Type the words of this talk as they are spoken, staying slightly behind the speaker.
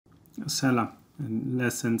ሰላም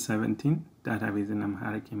lesson 17 database in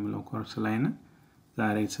Amharic የሚለው ኮርስ ላይ ነን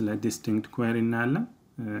ዛሬ ስለ distinct query እናያለን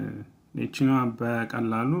እቺኛው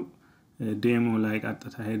በቀላሉ ዴሞ ላይ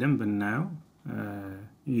ቀጥታ ሄደን ብናየው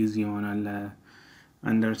ኢዚ ይሆናል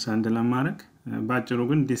አንደርስታንድ ለማድረግ ባጭሩ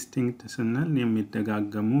ግን distinct ስንል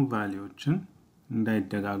የሚደጋገሙ ቫልዩዎችን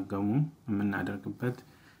እንዳይደጋገሙ የምናደርግበት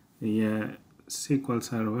የSQL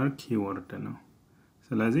server keyword ነው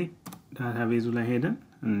ስለዚህ database ላይ ሄደን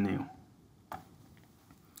እንየው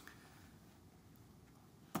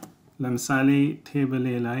ለምሳሌ ቴብል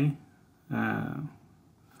ላይ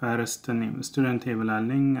first name student table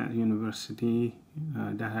አለኝ university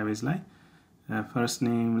database ላይ first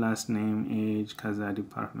name last name age ከዛ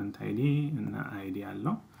department id እና id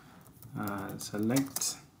አለው select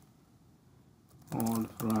all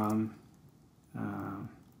from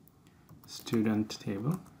student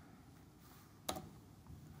table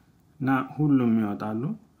ና ሁሉም ይወጣሉ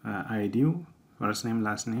አይዲው first name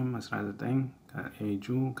last name 19 age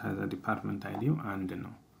ከዛ department id አንድ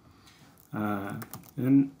ነው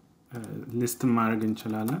ሊስት ማድረግ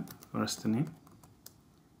እንችላለን first name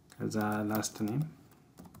ከዛ last name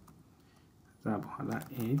ከዛ በኋላ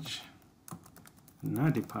age እና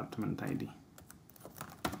department id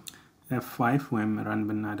F5 ወይም run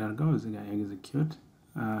ብናደርገው እዚህ ጋር execute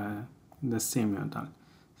the same ይወጣል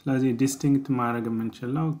ስለዚህ distinct ማድረግ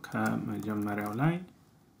የምንችለው ከመጀመሪያው ላይ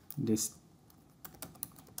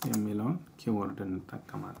የሚለውን ኪወርድ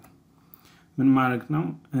እንጠቀማለን ምን ማለት ነው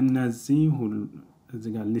እነዚህ ሁሉ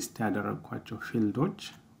እዚህ ጋር ሊስት ያደረኳቸው ፊልዶች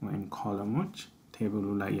ወይም ኮለሞች ቴብሉ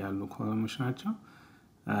ላይ ያሉ ኮለሞች ናቸው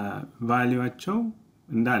ቫልዩአቸው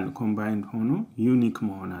እንዳለ ኮምባይንድ ሆኖ ዩኒክ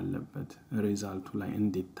መሆን አለበት ሪዛልቱ ላይ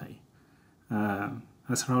እንዲታይ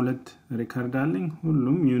 12 ሪከርድ አለኝ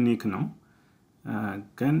ሁሉም ዩኒክ ነው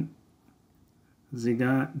ግን እዚህ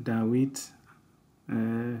ጋር ዳዊት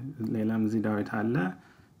ሌላም እዚህ ዳዊት አለ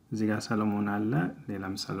እዚህ ጋር ሰለሞን አለ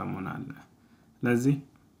ሌላም ሰለሞን አለ ስለዚህ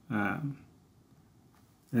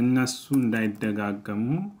እነሱ እንዳይደጋገሙ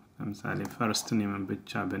ለምሳሌ ፈርስት ኔም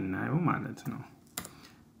ብቻ ብናየው ማለት ነው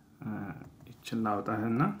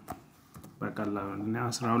ይችላውጣና በቀላሉ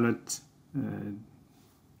 12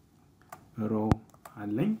 ሮ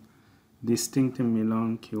አለኝ distinct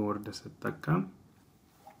የሚለውን ኪወርድ ስትጠቀም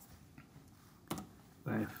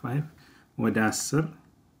by5 ወደ 10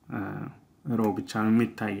 ሮ ብቻ ነው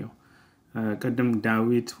የሚታየው ቀደም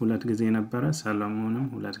ዳዊት ሁለት ጊዜ ነበረ ሰለሞንም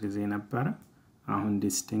ሁለት ጊዜ ነበረ አሁን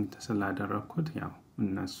distinct ስላደረኩት ያው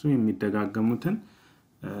እነሱ የሚደጋገሙትን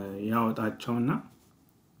ያወጣቸውና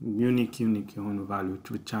ዩኒክ የሆኑ ቫልዩዎች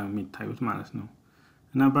ብቻ የሚታዩት ማለት ነው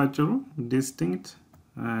እና ባጭሩ distinct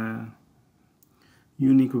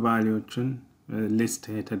ዩኒክ ቫልዩዎችን ሊስት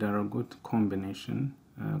የተደረጉት ኮምቢኔሽን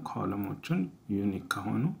ኮለሞችን ዩኒክ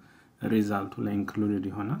ከሆኑ ሪዛልቱ ላይ ኢንክሉድድ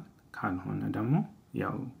ይሆናል ካልሆነ ደግሞ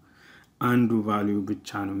ያው አንዱ ቫልዩ ብቻ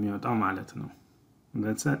ነው የሚወጣው ማለት ነው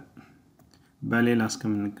በሌላ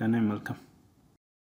እስከምንገናኝ መልካም